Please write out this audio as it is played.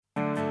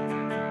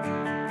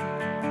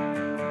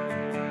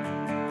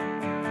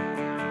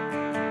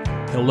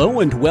Hello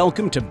and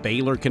welcome to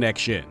Baylor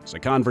Connections, a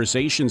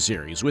conversation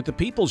series with the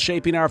people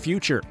shaping our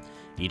future.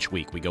 Each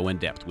week we go in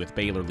depth with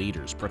Baylor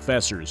leaders,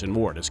 professors, and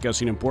more,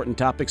 discussing important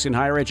topics in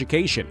higher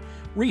education,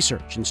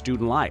 research, and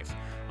student life.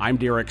 I'm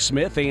Derek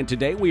Smith, and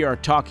today we are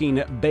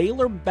talking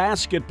Baylor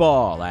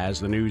basketball. As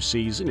the new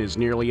season is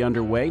nearly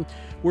underway,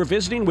 we're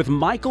visiting with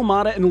Michael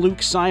Motta and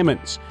Luke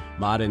Simons.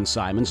 Motta and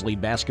Simons lead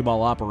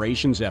basketball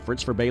operations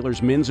efforts for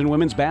Baylor's men's and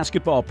women's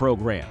basketball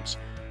programs.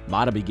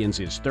 Motta begins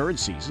his third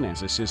season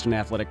as Assistant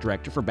Athletic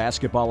Director for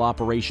Basketball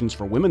Operations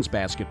for women's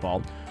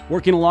basketball,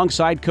 working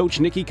alongside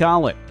Coach Nicki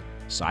Collen.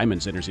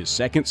 Simons enters his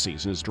second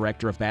season as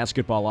Director of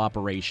Basketball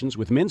Operations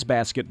with men's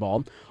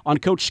basketball on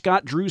Coach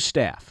Scott Drew's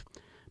staff.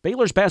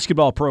 Baylor's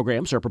basketball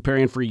programs are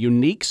preparing for a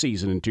unique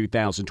season in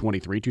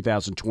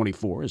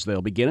 2023-2024 as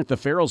they'll begin at the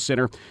Farrell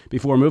Center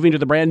before moving to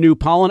the brand-new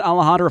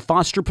Alejandra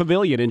Foster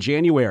Pavilion in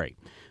January.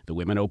 The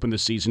women open the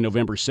season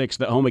November 6th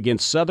at home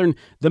against Southern.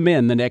 The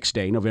men the next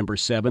day, November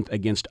 7th,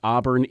 against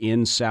Auburn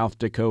in South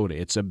Dakota.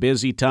 It's a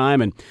busy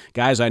time, and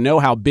guys, I know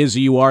how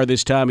busy you are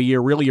this time of year.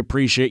 Really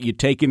appreciate you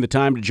taking the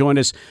time to join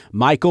us.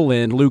 Michael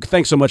and Luke,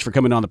 thanks so much for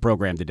coming on the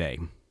program today.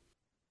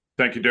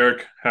 Thank you,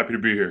 Derek. Happy to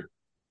be here.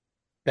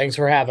 Thanks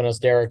for having us,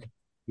 Derek.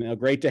 Now,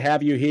 great to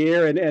have you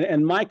here.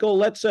 And Michael,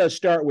 let's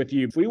start with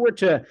you. If we were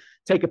to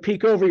take a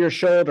peek over your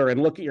shoulder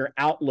and look at your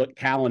Outlook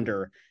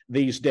calendar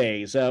these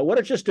days, what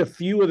are just a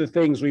few of the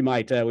things we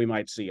might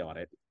see on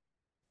it?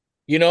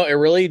 You know, it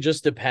really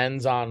just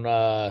depends on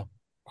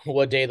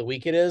what day of the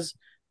week it is.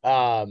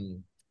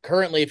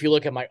 Currently, if you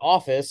look at my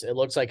office, it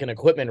looks like an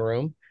equipment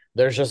room.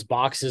 There's just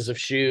boxes of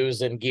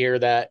shoes and gear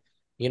that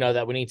we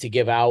need to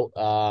give out.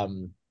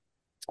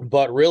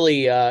 But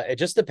really, it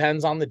just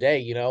depends on the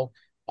day.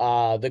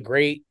 The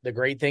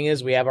great thing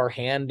is we have our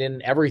hand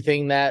in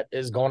everything that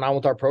is going on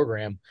with our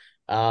program.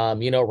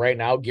 Right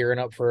now gearing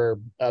up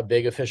for a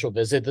big official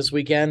visit this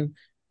weekend,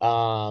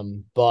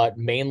 but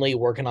mainly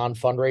working on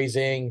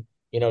fundraising,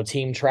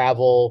 team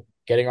travel,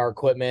 getting our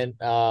equipment,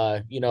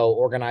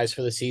 organized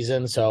for the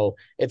season. So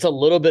it's a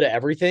little bit of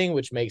everything,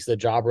 which makes the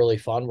job really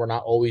fun. We're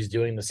not always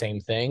doing the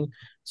same thing.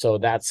 So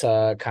that's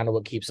kind of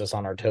what keeps us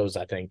on our toes,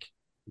 I think.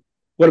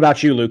 What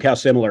about you, Luke? How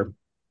similar?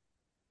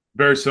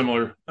 Very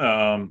similar.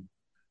 I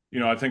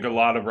think a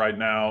lot of right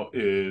now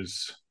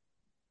is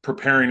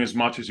preparing as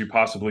much as you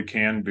possibly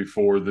can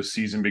before the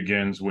season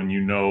begins, when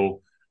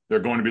there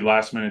are going to be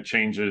last-minute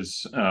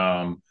changes. There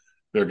are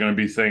going to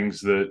be things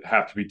that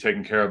have to be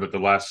taken care of at the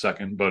last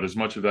second, but as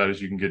much of that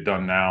as you can get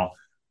done now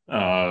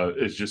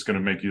is just going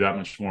to make you that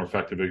much more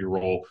effective at your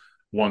role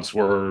once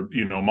we're,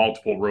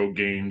 multiple road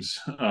games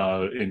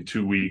in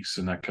 2 weeks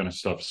and that kind of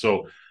stuff.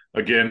 So,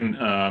 again,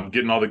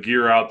 getting all the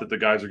gear out that the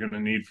guys are going to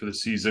need for the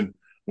season.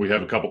 We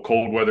have a couple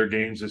cold weather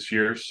games this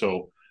year,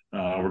 so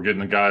we're getting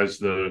the guys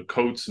the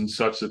coats and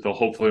such that they'll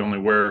hopefully only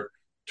wear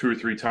 2 or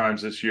 3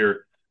 times this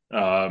year.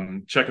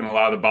 Checking a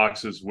lot of the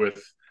boxes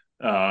with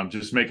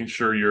just making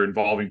sure you're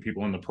involving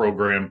people in the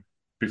program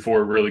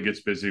before it really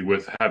gets busy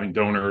with having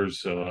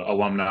donors,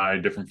 alumni,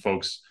 different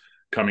folks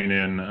coming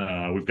in.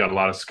 We've got a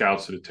lot of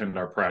scouts that attend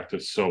our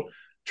practice, so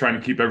trying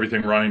to keep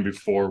everything running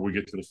before we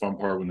get to the fun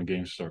part when the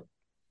games start.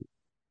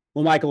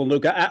 Well, Michael and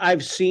Luke,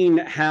 I've seen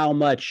how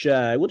much,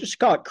 we'll just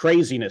call it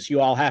craziness, you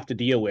all have to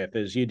deal with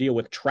as you deal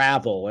with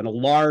travel and a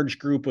large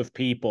group of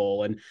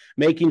people and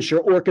making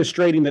sure,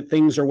 orchestrating that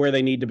things are where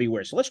they need to be.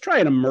 So let's try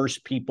and immerse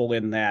people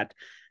in that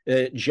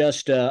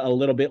just a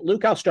little bit.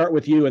 Luke, I'll start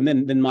with you, and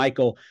then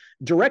Michael,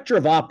 Director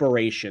of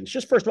Operations.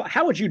 Just first of all,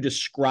 how would you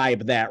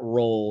describe that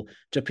role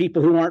to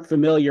people who aren't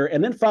familiar?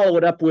 And then follow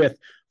it up with,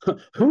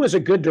 who is a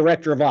good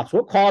Director of Ops?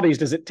 What qualities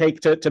does it take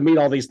to meet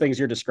all these things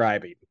you're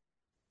describing?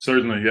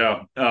 Certainly,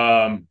 yeah.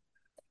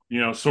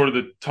 Sort of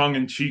the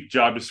tongue-in-cheek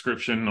job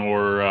description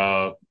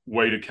or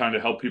way to kind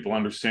of help people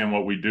understand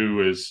what we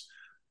do is,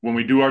 when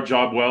we do our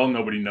job well,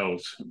 nobody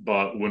knows.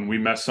 But when we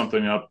mess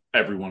something up,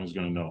 everyone is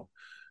going to know.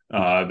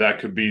 That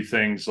could be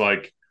things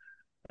like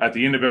at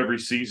the end of every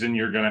season,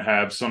 you're going to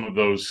have some of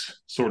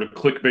those sort of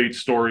clickbait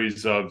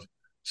stories of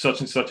such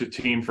and such a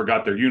team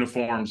forgot their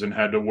uniforms and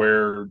had to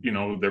wear,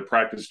 their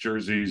practice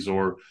jerseys,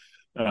 or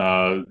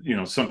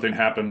something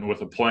happened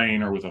with a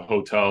plane or with a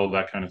hotel,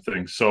 that kind of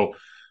thing. So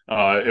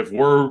if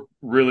we're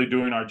really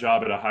doing our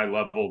job at a high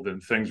level,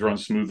 then things run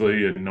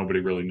smoothly and nobody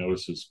really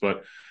notices.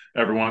 But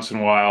every once in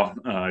a while,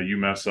 you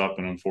mess up,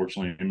 and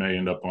unfortunately, you may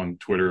end up on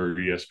Twitter or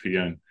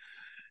ESPN.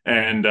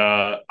 And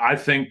I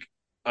think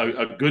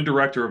a good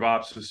director of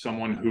ops is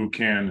someone who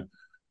can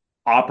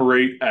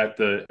operate at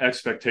the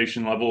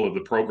expectation level of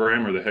the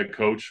program or the head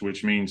coach,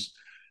 which means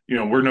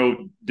we're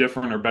no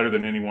different or better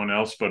than anyone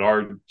else, but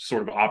our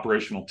sort of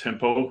operational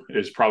tempo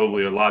is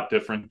probably a lot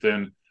different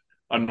than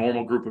a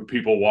normal group of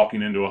people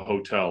walking into a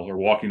hotel or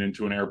walking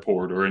into an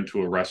airport or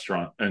into a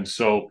restaurant. And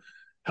so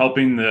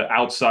helping the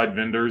outside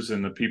vendors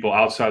and the people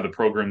outside the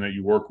program that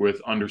you work with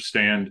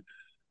understand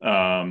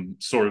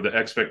sort of the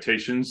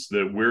expectations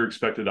that we're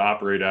expected to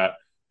operate at,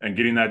 and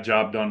getting that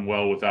job done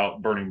well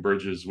without burning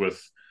bridges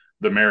with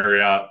the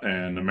Marriott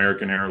and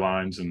American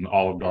Airlines and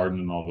Olive Garden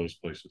and all those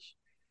places.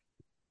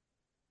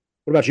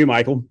 What about you,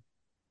 Michael?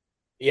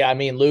 Yeah, I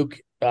mean, Luke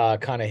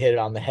kind of hit it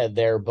on the head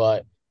there.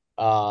 But,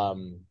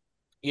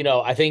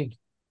 I think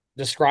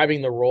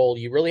describing the role,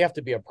 you really have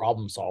to be a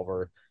problem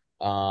solver.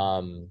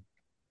 Um,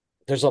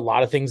 there's a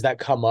lot of things that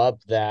come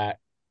up that,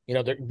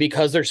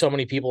 because there's so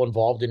many people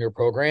involved in your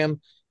program,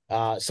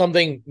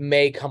 something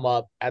may come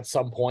up at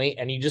some point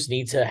and you just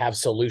need to have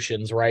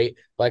solutions, right?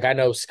 Like I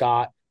know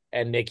Scott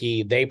and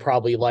Nicki, they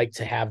probably like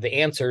to have the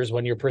answers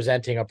when you're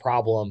presenting a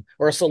problem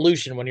or a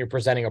solution when you're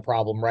presenting a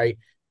problem, right?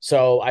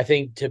 So I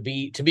think to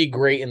be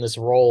great in this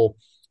role,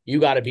 you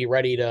got to be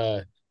ready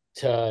to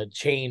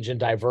change and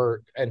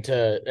divert and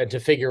to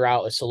figure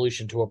out a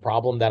solution to a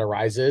problem that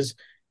arises.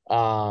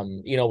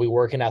 We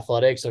work in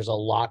athletics, there's a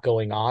lot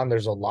going on,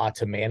 there's a lot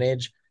to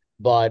manage,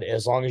 but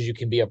as long as you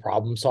can be a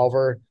problem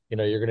solver,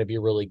 you're going to be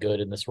really good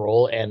in this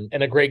role and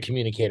a great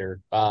communicator.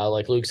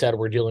 Like Luke said,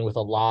 we're dealing with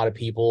a lot of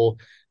people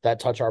that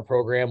touch our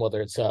program,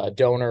 whether it's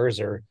donors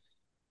or,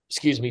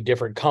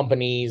 different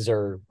companies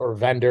or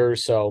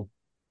vendors. So,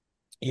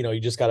 you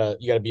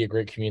gotta be a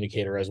great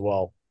communicator as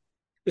well.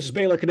 This is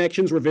Baylor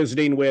Connections. We're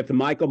visiting with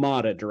Michael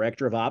Motta,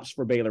 Director of Ops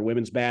for Baylor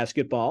Women's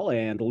Basketball,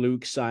 and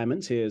Luke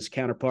Simons, his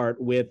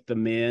counterpart with the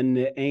men.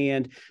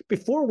 And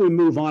before we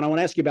move on, I want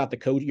to ask you about the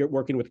coach. You're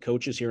working with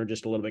coaches here in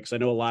just a little bit, because I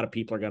know a lot of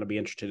people are going to be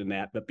interested in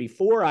that. But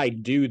before I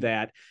do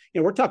that,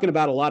 we're talking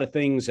about a lot of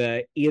things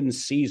in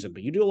season,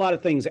 but you do a lot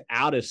of things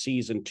out of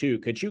season too.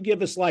 Could you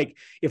give us, like,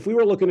 if we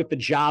were looking at the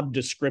job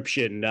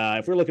description,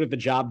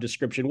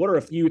 what are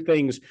a few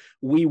things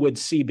we would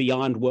see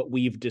beyond what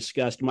we've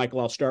discussed? Michael,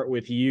 I'll start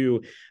with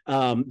you.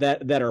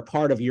 That are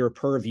part of your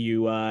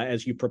purview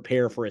as you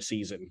prepare for a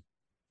season?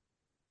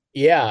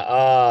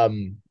 Yeah.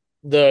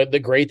 The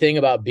great thing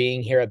about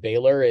being here at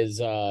Baylor is,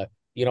 when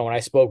I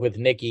spoke with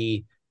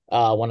Nicki,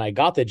 when I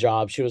got the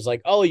job, she was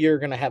like, "Oh, you're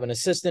going to have an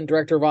assistant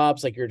director of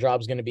ops. Like your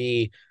job's going to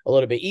be a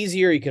little bit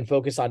easier. You can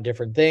focus on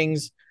different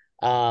things."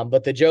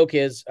 But the joke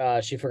is,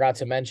 she forgot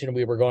to mention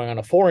we were going on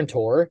a foreign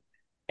tour,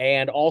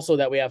 and also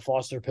that we have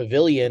Foster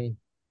Pavilion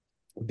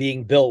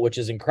being built, which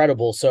is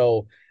incredible.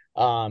 So,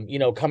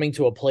 coming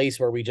to a place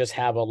where we just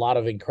have a lot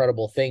of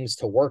incredible things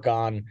to work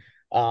on.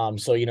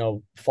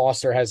 So,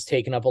 Foster has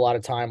taken up a lot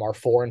of time. Our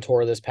foreign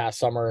tour this past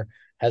summer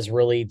has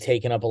really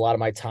taken up a lot of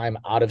my time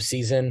out of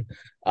season.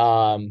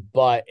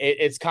 But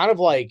it's kind of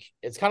like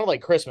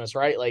Christmas,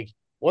 right? Like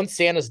once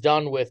Santa's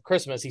done with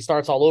Christmas, he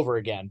starts all over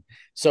again.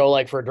 So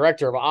like for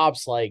director of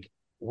ops, like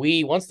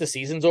once the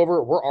season's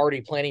over, we're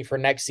already planning for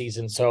next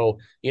season. So,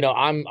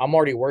 I'm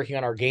already working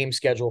on our game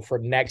schedule for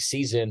next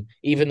season,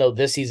 even though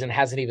this season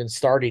hasn't even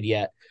started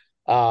yet.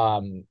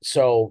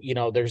 So,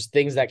 there's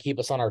things that keep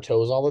us on our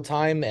toes all the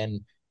time.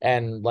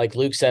 And like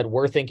Luke said,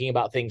 we're thinking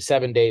about things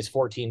 7 days,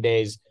 14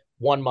 days,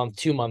 1 month,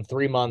 2 month,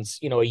 3 months,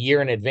 a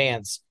year in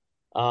advance.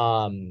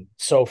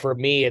 So for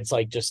me, it's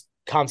like just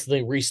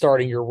constantly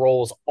restarting your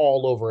roles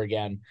all over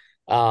again.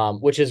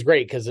 Which is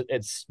great because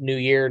it's new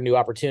year, new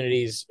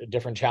opportunities,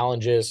 different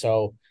challenges.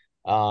 So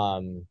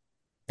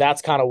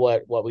that's kind of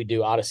what we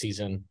do out of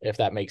season, if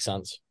that makes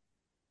sense.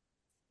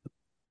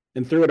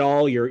 And through it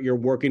all, you're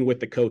working with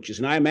the coaches.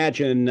 And I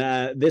imagine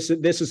this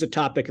is a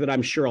topic that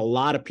I'm sure a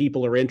lot of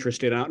people are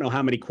interested in. I don't know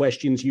how many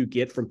questions you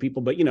get from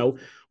people, but,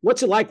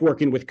 what's it like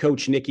working with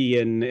Coach Nicki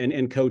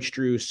and Coach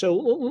Drew? So,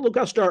 look,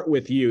 I'll start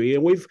with you.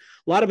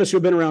 A lot of us who've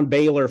been around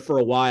Baylor for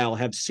a while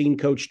have seen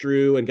Coach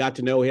Drew and got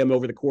to know him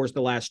over the course of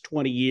the last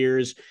 20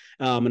 years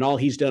and all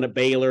he's done at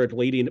Baylor,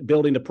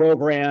 building the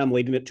program,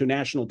 leading it to a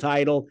national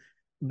title.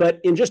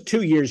 But in just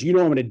 2 years, you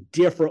know him in a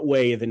different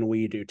way than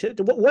we do.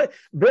 What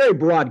very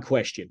broad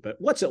question, but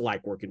what's it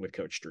like working with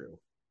Coach Drew?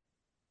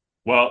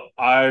 Well,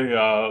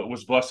 I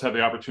was blessed to have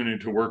the opportunity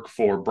to work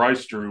for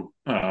Bryce Drew,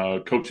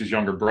 Coach's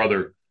younger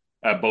brother,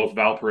 at both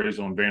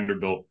Valparaiso and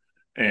Vanderbilt.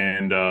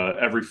 And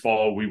every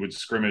fall we would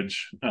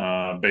scrimmage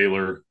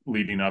Baylor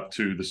leading up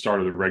to the start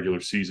of the regular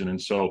season. And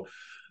so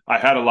I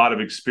had a lot of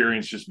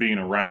experience just being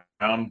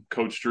around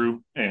Coach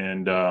Drew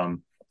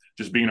and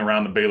just being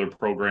around the Baylor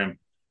program.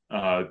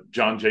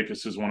 John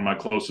Jacobs is one of my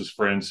closest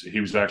friends. He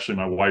was actually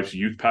my wife's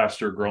youth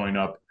pastor growing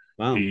up.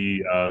 Wow.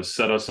 He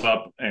set us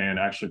up and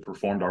actually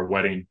performed our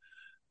wedding.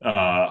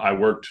 I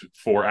worked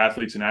for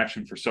Athletes in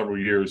Action for several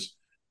years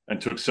and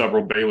took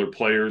several Baylor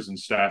players and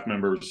staff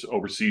members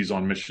overseas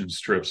on missions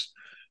trips.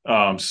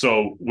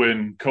 So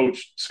when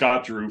Coach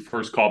Scott Drew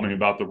first called me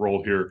about the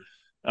role here,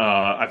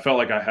 I felt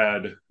like I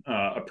had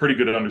a pretty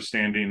good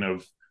understanding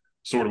of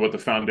sort of what the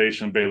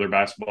foundation of Baylor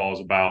basketball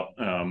is about.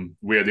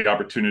 We had the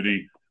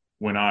opportunity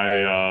when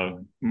I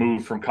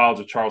moved from College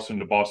of Charleston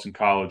to Boston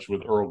College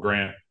with Earl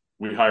Grant.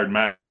 We hired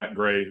Matt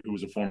Gray, who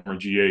was a former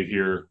GA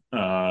here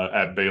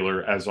at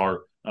Baylor, as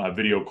our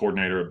video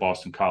coordinator at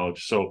Boston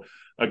College. So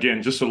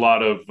again, just a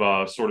lot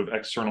of sort of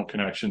external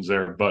connections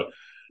there. But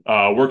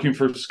working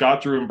for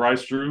Scott Drew and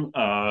Bryce Drew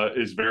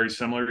is very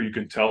similar. You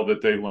can tell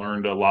that they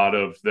learned a lot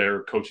of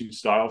their coaching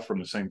style from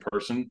the same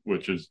person,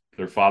 which is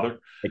their father.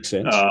 Makes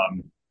sense.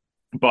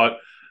 But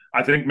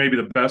I think maybe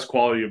the best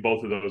quality of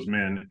both of those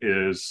men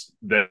is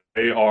that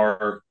they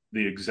are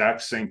the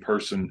exact same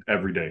person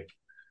every day.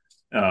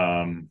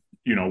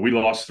 We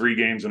lost 3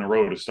 games in a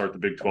row to start the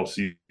Big 12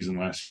 season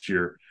last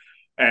year.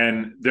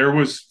 And there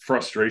was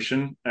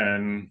frustration,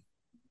 and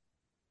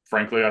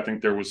frankly, I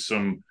think there was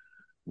some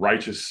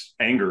righteous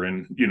anger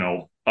in,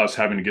 us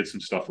having to get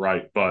some stuff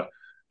right. But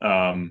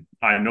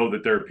I know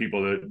that there are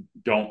people that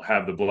don't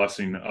have the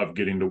blessing of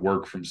getting to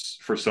work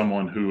for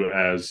someone who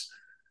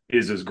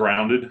is as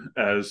grounded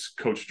as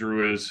Coach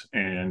Drew is,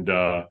 and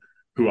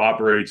who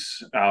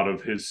operates out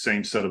of his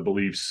same set of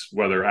beliefs,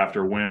 whether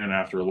after a win,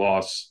 after a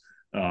loss,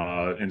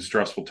 in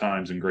stressful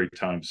times and great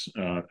times.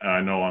 And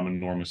I know I'm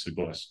enormously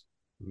blessed.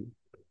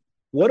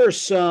 What are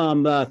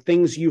some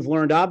things you've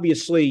learned?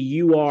 Obviously,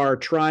 you are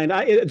trying.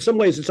 In some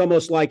ways, it's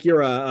almost like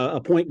you're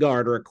a point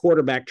guard or a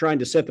quarterback trying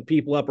to set the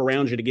people up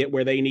around you to get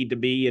where they need to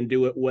be and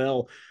do it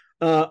well.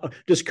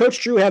 Does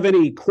Coach Drew have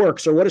any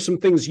quirks, or what are some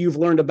things you've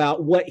learned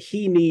about what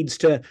he needs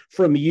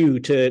from you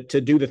to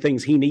do the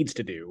things he needs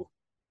to do?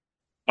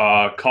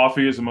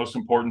 Coffee is the most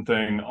important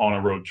thing on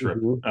a road trip.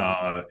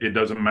 It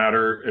doesn't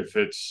matter if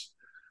it's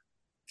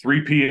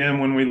 3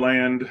 p.m. when we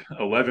land,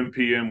 11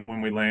 p.m.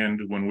 when we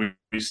land. When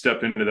we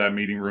step into that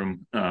meeting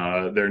room,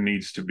 there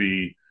needs to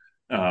be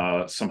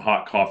some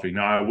hot coffee.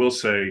 Now, I will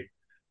say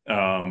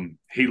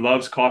he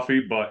loves coffee,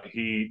 but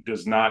he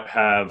does not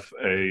have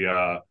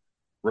a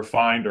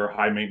refined or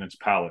high maintenance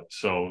palate.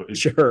 So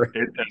sure,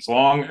 as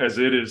long as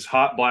it is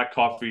hot black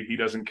coffee, he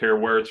doesn't care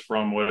where it's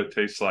from, what it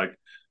tastes like.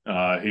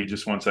 He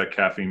just wants that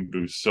caffeine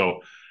boost.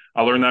 So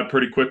I learned that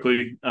pretty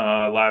quickly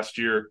last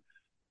year.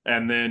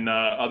 And then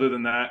other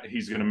than that,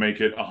 he's going to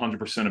make it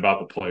 100% about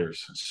the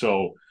players.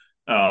 So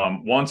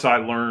once I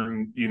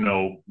learn,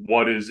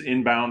 what is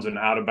inbounds and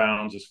out of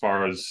bounds as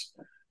far as,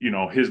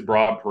 his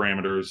broad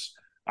parameters,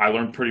 I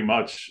learned pretty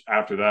much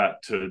after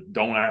that to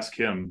don't ask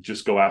him,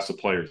 just go ask the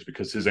players,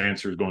 because his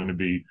answer is going to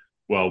be,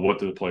 well, what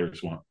do the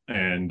players want?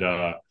 And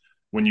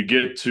when you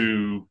get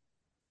to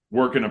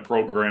work in a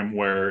program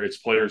where it's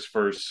players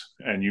first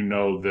and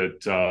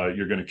that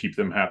you're going to keep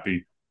them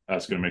happy,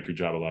 that's going to make your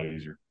job a lot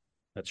easier.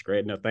 That's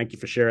great. No, thank you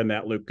for sharing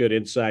that, Luke. Good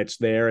insights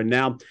there. And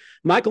now,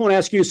 Michael, I want to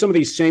ask you some of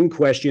these same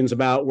questions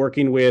about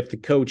working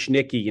with Coach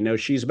Nicki.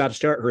 She's about to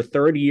start her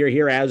third year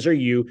here, as are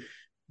you,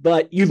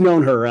 but you've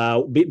known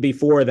her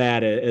before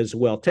that as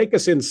well. Take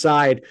us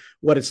inside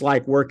what it's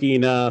like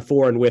working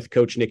for and with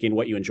Coach Nicki and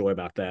what you enjoy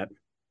about that.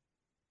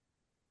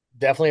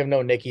 Definitely have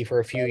known Nicki for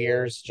a few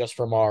years just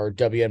from our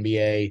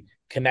WNBA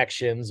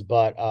connections,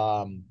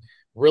 but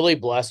really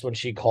blessed when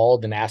she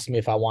called and asked me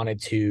if I wanted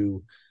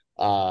to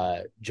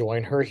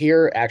join her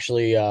here.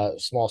 Actually,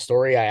 small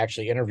story, I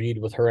actually interviewed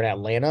with her in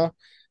Atlanta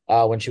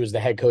when she was the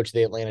head coach of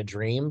the Atlanta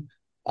Dream,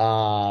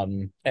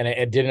 and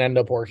it didn't end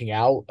up working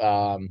out,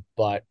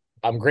 but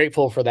I'm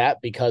grateful for that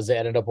because it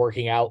ended up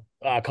working out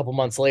a couple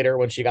months later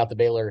when she got the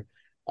Baylor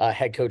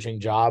head coaching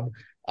job.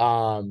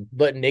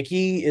 But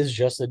Nicki is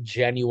just a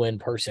genuine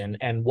person,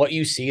 and what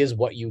you see is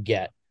what you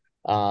get.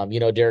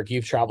 Derek,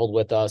 you've traveled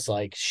with us.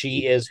 Like,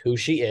 she is who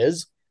she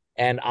is.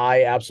 And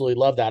I absolutely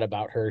love that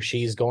about her.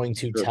 She's going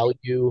to tell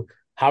you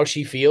how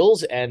she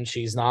feels, and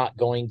she's not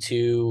going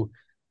to,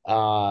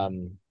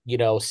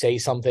 say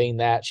something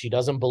that she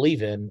doesn't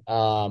believe in.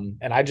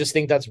 And I just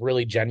think that's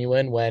really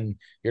genuine when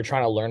you're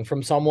trying to learn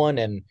from someone.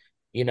 And,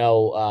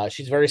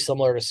 she's very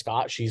similar to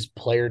Scott. She's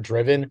player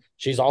driven.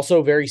 She's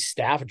also very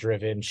staff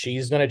driven.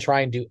 She's going to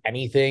try and do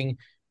anything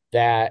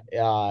that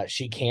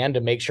she can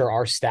to make sure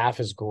our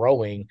staff is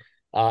growing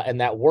and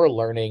that we're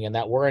learning and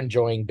that we're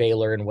enjoying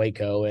Baylor and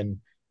Waco. And,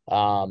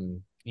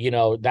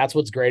 that's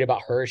what's great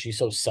about her. She's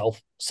so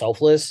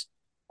selfless.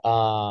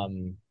 I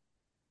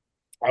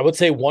would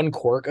say one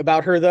quirk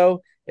about her,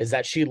 though, is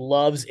that she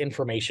loves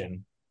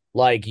information.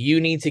 Like,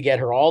 you need to get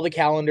her all the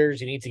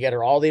calendars. You need to get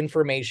her all the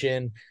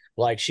information.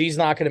 Like, she's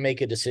not going to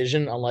make a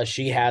decision unless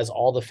she has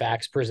all the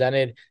facts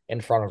presented in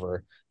front of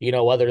her,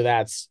 whether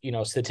that's,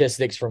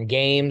 statistics from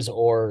games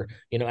or,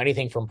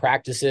 anything from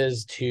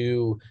practices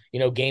to,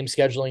 game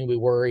scheduling. We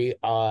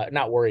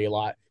not worry a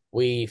lot.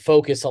 We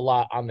focus a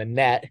lot on the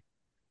net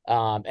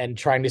and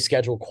trying to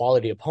schedule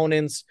quality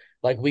opponents.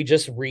 Like, we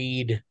just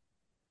read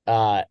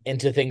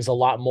into things a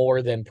lot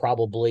more than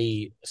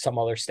probably some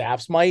other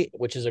staffs might,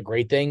 which is a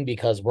great thing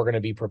because we're going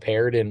to be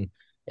prepared and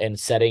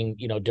setting,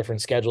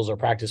 different schedules or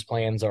practice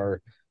plans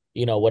or,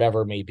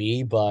 whatever it may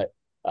be. But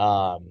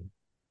I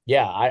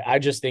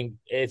just think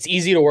it's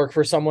easy to work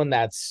for someone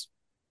that's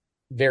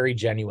very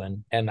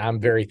genuine, and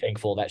I'm very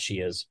thankful that she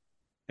is.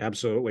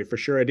 Absolutely, for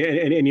sure.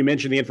 And you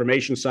mentioned the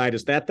information side.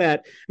 Is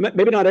that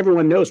maybe not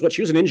everyone knows what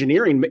she was an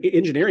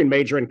engineering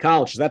major in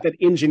college. Is that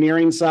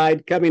engineering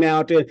side coming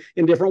out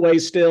in different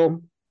ways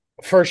still?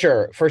 For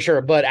sure.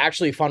 But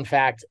actually, fun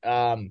fact,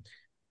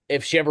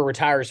 if she ever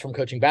retires from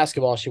coaching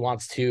basketball, she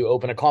wants to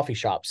open a coffee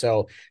shop.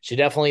 So she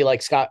definitely,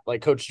 like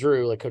Coach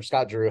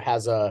Scott Drew,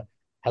 has an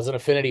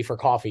affinity for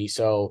coffee.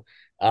 So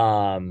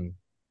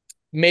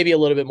maybe a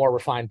little bit more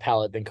refined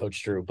palate than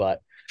Coach Drew,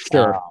 but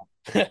sure.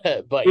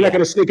 But you're not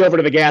going to sneak over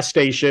to the gas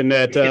station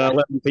at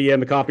 11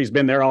 p.m. The coffee's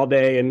been there all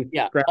day. And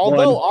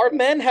although our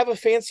men have a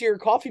fancier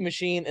coffee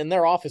machine in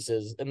their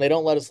offices and they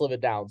don't let us live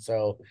it down.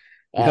 So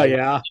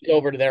go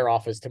over to their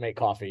office to make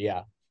coffee.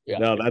 Yeah. Yeah.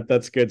 No,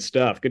 that's good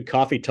stuff. Good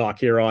coffee talk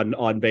here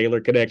on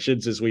Baylor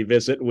Connections as we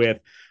visit with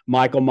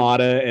Michael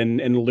Motta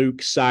and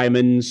Luke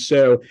Simons.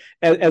 So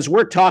as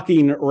we're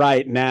talking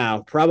right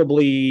now,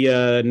 probably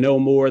no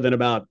more than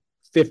about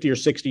 50 or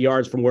 60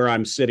 yards from where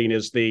I'm sitting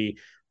is the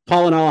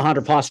Paul and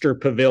Alejandra Foster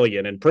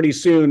Pavilion, and pretty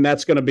soon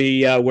that's going to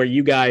be where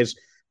you guys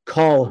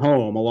call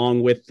home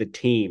along with the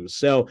team.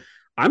 So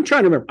I'm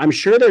trying to remember. I'm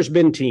sure there's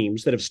been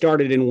teams that have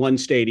started in one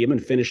stadium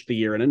and finished the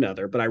year in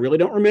another, but I really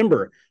don't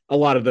remember a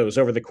lot of those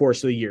over the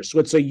course of the year. So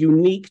it's a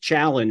unique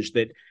challenge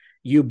that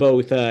you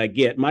both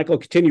get. Michael,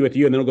 continue with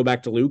you, and then we'll go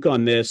back to Luke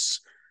on this.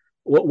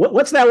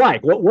 What's that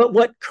like?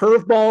 What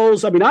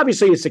curveballs? I mean,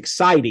 obviously it's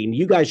exciting.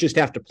 You guys just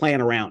have to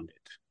plan around it.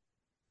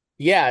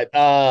 Yeah,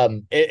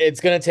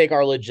 it's going to take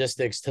our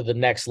logistics to the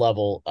next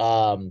level.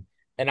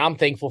 And I'm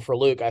thankful for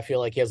Luke. I feel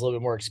like he has a little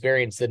bit more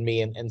experience than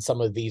me in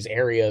some of these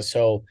areas.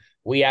 So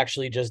we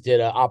actually just did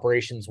an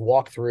operations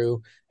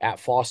walkthrough at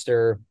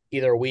Foster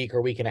either a week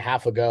or week and a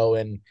half ago,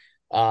 and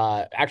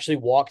actually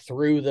walk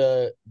through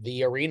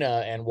the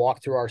arena and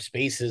walk through our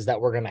spaces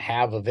that we're going to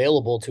have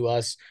available to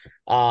us,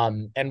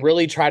 and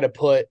really try to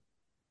put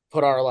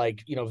our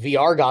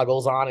VR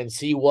goggles on and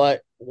see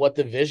what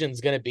the vision's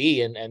going to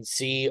be, and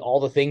see all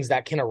the things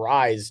that can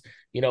arise.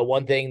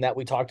 One thing that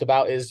we talked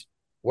about is,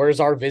 where's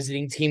our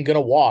visiting team going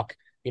to walk?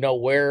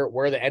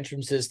 Where the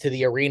entrances to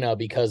the arena,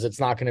 because it's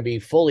not going to be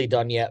fully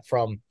done yet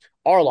from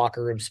our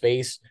locker room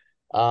space.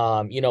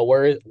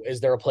 Where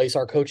is there a place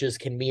our coaches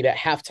can meet at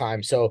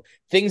halftime? So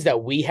things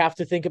that we have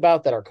to think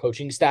about that our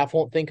coaching staff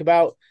won't think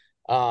about.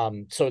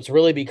 So it's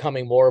really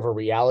becoming more of a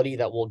reality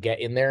that we'll get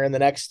in there in the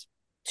next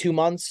 2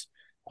 months.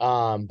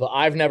 But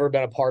I've never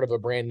been a part of a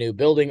brand new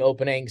building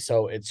opening,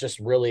 so it's just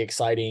really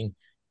exciting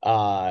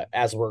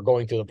as we're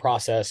going through the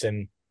process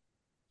and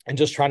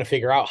just trying to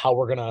figure out how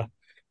we're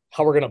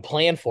gonna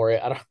plan for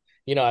it.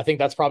 I think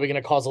that's probably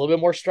gonna cause a little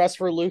bit more stress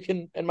for Luke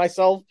and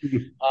myself.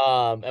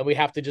 And we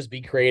have to just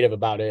be creative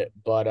about it.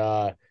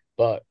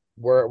 But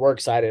we're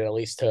excited at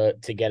least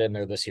to get in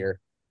there this year.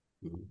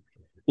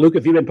 Luke,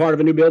 have you been part of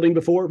a new building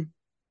before?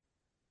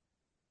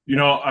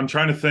 I'm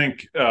trying to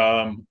think.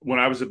 When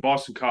I was at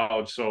Boston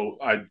College, so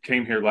I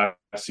came here last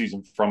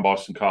season from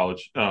Boston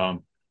College.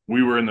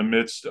 We were in the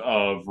midst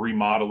of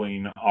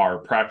remodeling our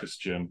practice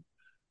gym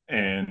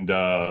and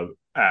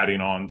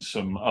adding on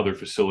some other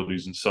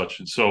facilities and such.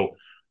 And so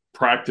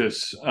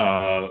practice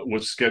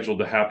was scheduled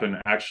to happen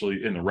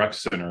actually in the rec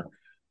center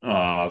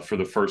for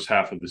the first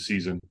half of the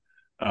season.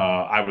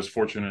 I was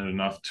fortunate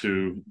enough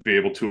to be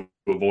able to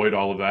avoid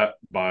all of that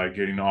by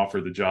getting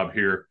offered the job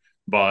here.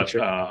 But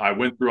Sure. I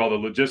went through all the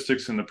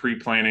logistics and the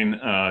pre-planning,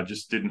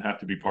 just didn't have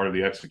to be part of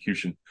the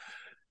execution.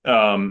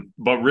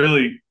 But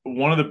really,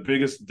 one of the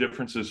biggest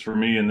differences for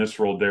me in this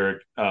role,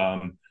 Derek,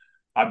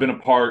 I've been a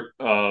part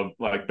of,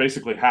 like,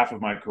 basically half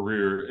of my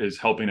career is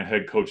helping a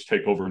head coach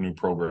take over a new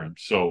program.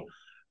 So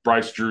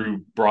Bryce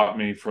Drew brought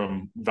me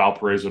from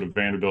Valparaiso to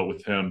Vanderbilt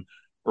with him.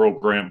 Earl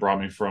Grant brought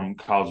me from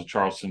College of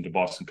Charleston to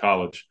Boston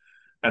College.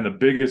 And the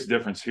biggest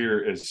difference here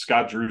is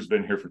Scott Drew's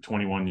been here for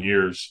 21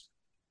 years.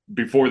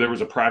 Before there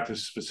was a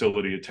practice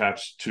facility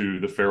attached to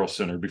the Farrell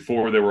Center,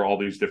 before there were all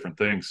these different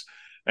things.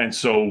 And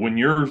so when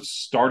you're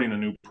starting a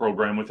new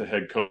program with a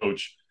head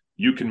coach,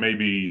 you can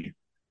maybe,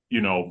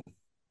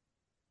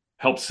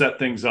 help set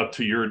things up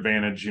to your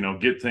advantage,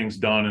 get things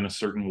done in a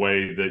certain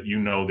way that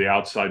the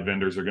outside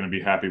vendors are going to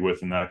be happy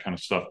with and that kind of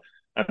stuff.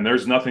 And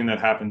there's nothing that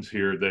happens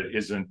here that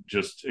isn't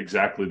just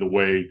exactly the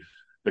way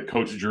that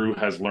Coach Drew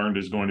has learned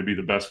is going to be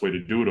the best way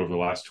to do it over the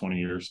last 20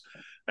 years.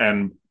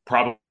 And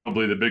probably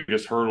the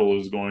biggest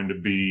hurdle is going to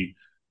be,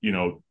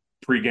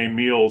 pregame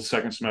meals,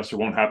 second semester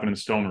won't happen in the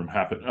Stone Room,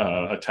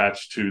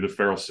 attached to the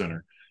Farrell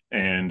Center.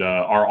 And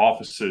our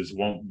offices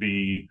won't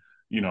be,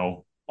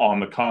 on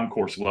the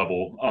concourse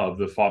level of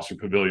the Foster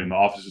Pavilion. The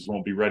offices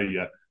won't be ready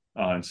yet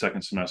in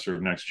second semester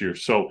of next year.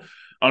 So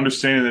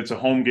understanding that it's a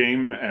home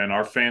game and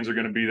our fans are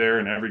going to be there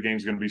and every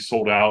game's going to be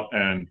sold out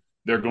and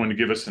they're going to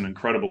give us an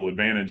incredible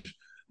advantage.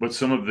 But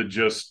some of the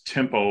just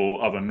tempo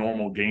of a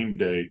normal game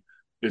day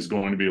is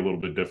going to be a little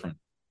bit different.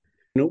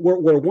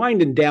 We're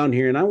winding down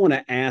here, and I want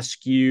to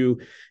ask you,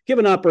 give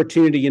an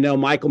opportunity.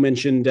 Michael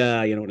mentioned,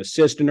 an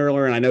assistant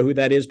earlier, and I know who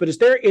that is. But is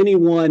there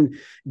anyone,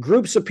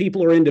 groups of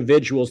people or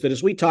individuals that,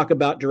 as we talk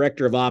about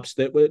director of ops,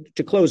 that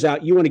to close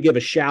out, you want to give a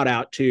shout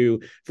out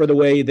to for the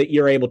way that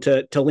you're able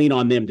to lean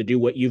on them to do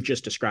what you've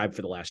just described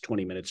for the last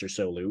 20 minutes or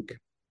so, Luke?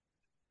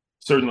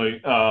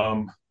 Certainly.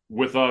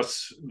 With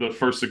us, the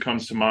first that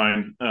comes to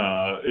mind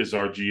is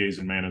our GAs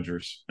and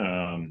managers.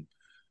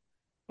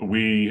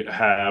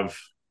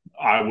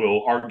 I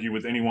will argue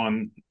with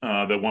anyone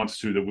that wants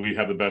to that we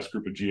have the best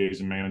group of GAs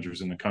and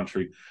managers in the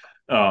country.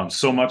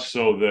 So much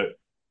so that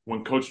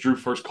when Coach Drew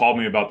first called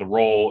me about the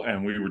role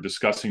and we were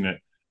discussing it,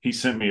 he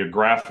sent me a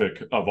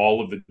graphic of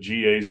all of the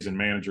GAs and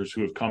managers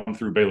who have come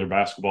through Baylor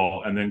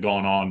basketball and then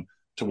gone on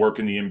to work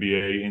in the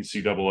NBA,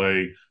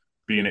 NCAA,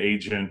 be an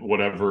agent,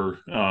 whatever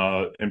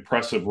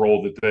impressive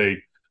role that they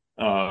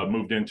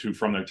moved into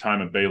from their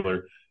time at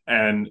Baylor.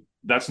 And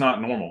that's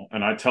not normal.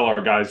 And I tell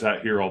our guys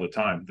that here all the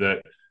time,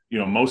 that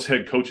most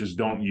head coaches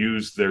don't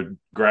use their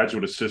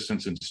graduate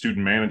assistants and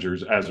student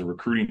managers as a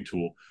recruiting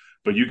tool,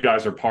 but you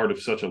guys are part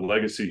of such a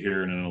legacy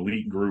here in an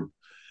elite group.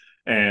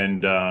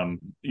 And,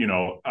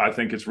 I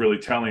think it's really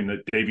telling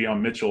that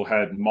Davion Mitchell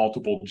had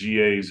multiple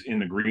GAs in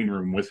the green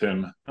room with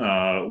him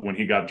when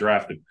he got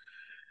drafted.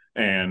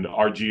 And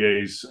our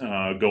GAs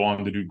go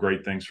on to do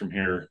great things from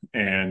here.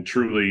 And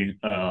truly,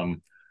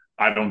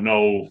 I don't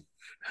know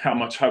how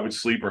much I would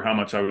sleep or how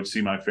much I would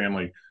see my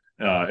family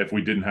if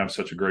we didn't have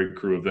such a great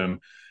crew of them.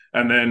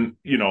 And then,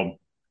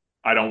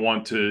 I don't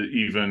want to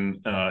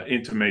even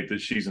intimate that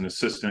she's an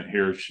assistant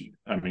here.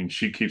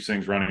 She keeps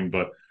things running,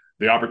 but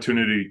the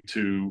opportunity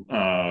to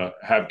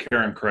have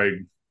Karen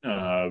Craig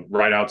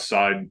right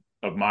outside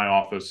of my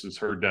office is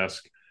her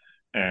desk.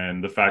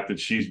 And the fact that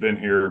she's been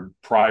here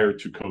prior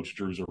to Coach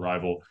Drew's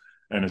arrival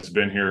and it's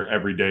been here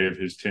every day of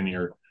his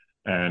tenure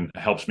and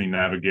helps me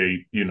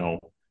navigate,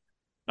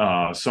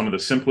 some of the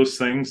simplest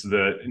things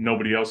that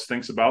nobody else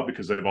thinks about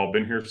because they've all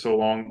been here so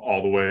long,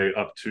 all the way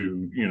up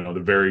to, the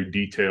very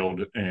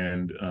detailed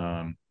and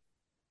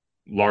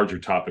larger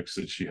topics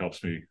that she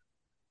helps me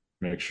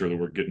make sure that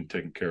we're getting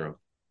taken care of.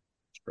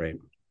 Great.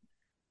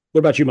 What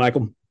about you,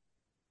 Michael?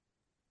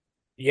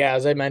 Yeah,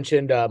 as I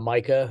mentioned,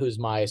 Micah, who's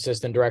my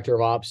assistant director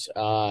of ops,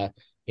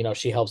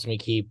 she helps me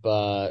keep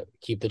the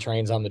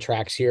trains on the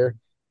tracks here.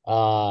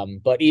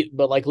 But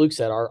like Luke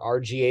said, our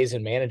GAs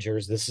and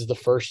managers, this is the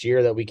first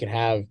year that we can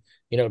have,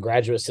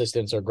 graduate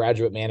assistants or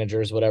graduate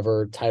managers,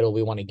 whatever title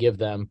we want to give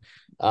them.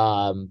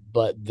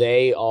 But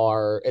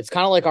it's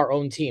kind of like our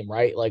own team,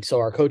 right? Like, so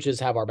our coaches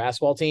have our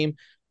basketball team,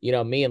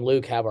 me and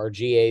Luke have our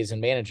GAs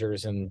and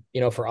managers. And,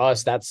 for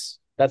us, that's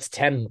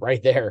 10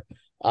 right there.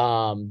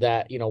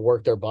 That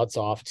work their butts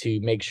off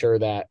to make sure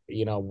that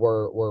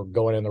we're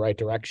going in the right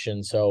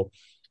direction. So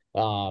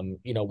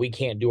we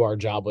can't do our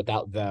job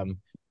without them.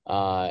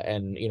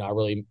 And I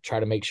really try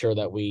to make sure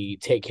that we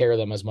take care of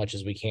them as much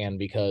as we can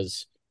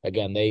because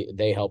again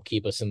they help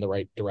keep us in the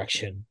right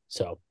direction.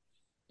 So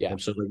yeah,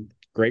 absolutely.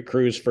 Great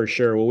crews for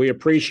sure. Well, we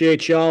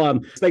appreciate y'all.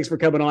 Thanks for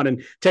coming on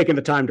and taking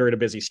the time during a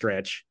busy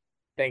stretch.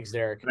 Thanks,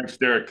 Derek. Thanks,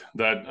 Derek.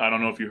 That I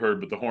don't know if you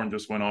heard, but the horn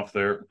just went off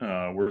there.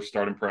 We're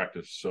starting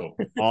practice. So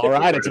all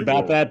right, it's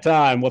about that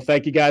time. Well,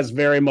 thank you guys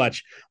very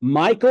much.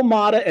 Michael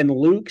Motta and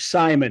Luke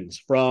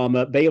Simons from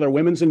Baylor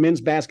women's and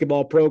men's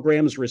basketball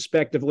programs,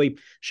 respectively,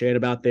 shared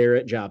about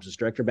their jobs as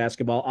Director of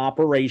Basketball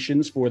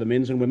Operations for the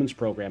men's and women's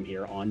program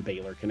here on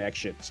Baylor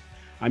Connections.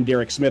 I'm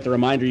Derek Smith. A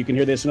reminder, you can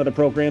hear this and other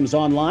programs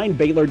online,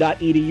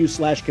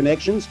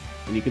 baylor.edu/connections,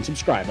 and you can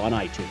subscribe on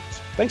iTunes.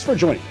 Thanks for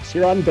joining us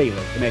here on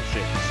Baylor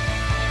Connections.